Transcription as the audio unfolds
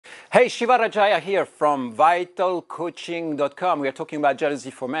Hey, Shiva Rajaya here from vitalcoaching.com. We are talking about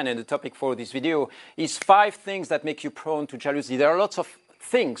jealousy for men, and the topic for this video is 5 things that make you prone to jealousy. There are lots of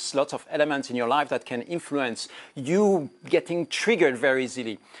things, lots of elements in your life that can influence you getting triggered very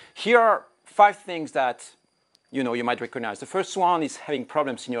easily. Here are 5 things that you might recognize. The first one is having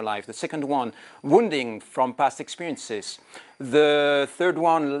problems in your life. The second one, wounding from past experiences. The third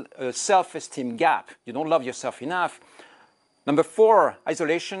one, self-esteem gap. You don't love yourself enough. Number 4,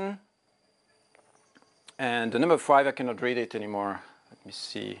 isolation. And the number 5, I cannot read it anymore. Let me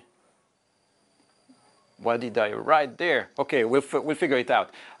see. What did I write there? Okay, we'll figure it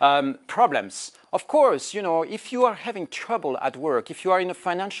out. Problems. Of course, if you are having trouble at work, if you are in a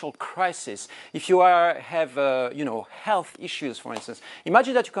financial crisis, if you have health issues, for instance,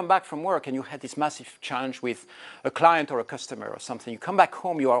 imagine that you come back from work and you had this massive challenge with a client or a customer or something. You come back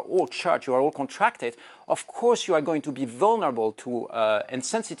home, you are all charged, you are all contracted. Of course, you are going to be vulnerable to and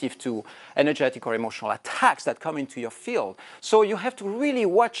sensitive to energetic or emotional attacks that come into your field. So you have to really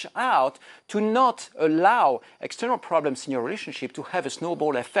watch out to not allow external problems in your relationship to have a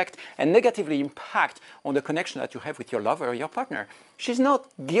snowball effect and negatively impact on the connection that you have with your lover or your partner. She's not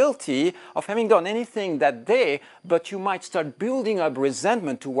guilty of having done anything that day, but you might start building up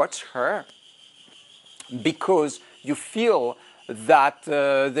resentment towards her because you feel that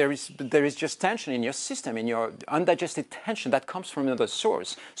there is just tension in your system, in your undigested tension that comes from another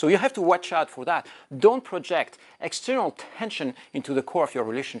source. So you have to watch out for that. Don't project external tension into the core of your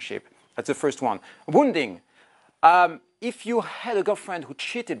relationship. That's the first one. Wounding. If you had a girlfriend who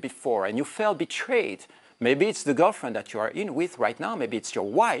cheated before and you felt betrayed, maybe it's the girlfriend that you are in with right now, maybe it's your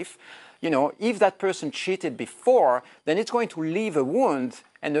wife, if that person cheated before, then it's going to leave a wound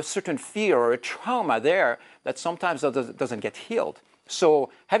and a certain fear or a trauma there that sometimes doesn't get healed. So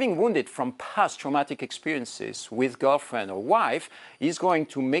having wounded from past traumatic experiences with girlfriend or wife is going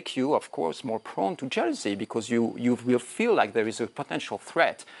to make you, of course, more prone to jealousy because you will feel like there is a potential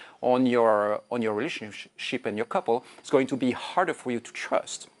threat on your relationship and your couple. It's going to be harder for you to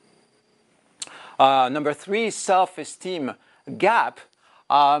trust. Number 3, self-esteem gap.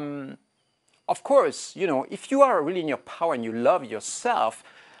 Of course, if you are really in your power and you love yourself,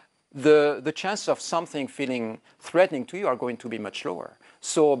 the chance of something feeling threatening to you are going to be much lower.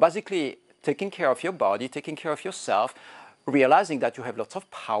 So basically, taking care of your body, taking care of yourself, realizing that you have lots of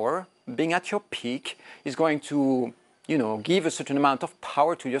power, being at your peak is going to give a certain amount of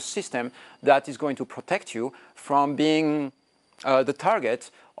power to your system that is going to protect you from being the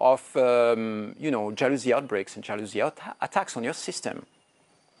target of jealousy outbreaks and jealousy attacks on your system.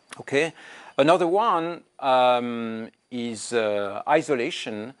 Okay, another one is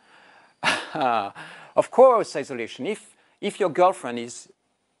isolation. Of course, isolation. If your girlfriend is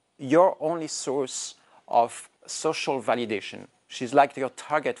your only source of social validation, she's like your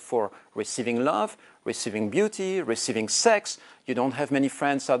target for receiving love, receiving beauty, receiving sex, you don't have many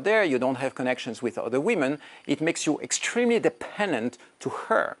friends out there, you don't have connections with other women, it makes you extremely dependent to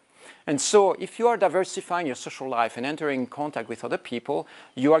her. And so if you are diversifying your social life and entering contact with other people,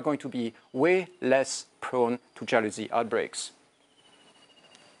 you are going to be way less prone to jealousy outbreaks.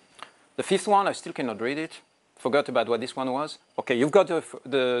 The 5th one, I still cannot read it. Forgot about what this one was. Okay, you've got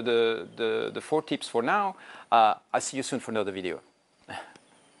the 4 tips for now. I'll see you soon for another video.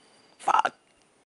 Fuck!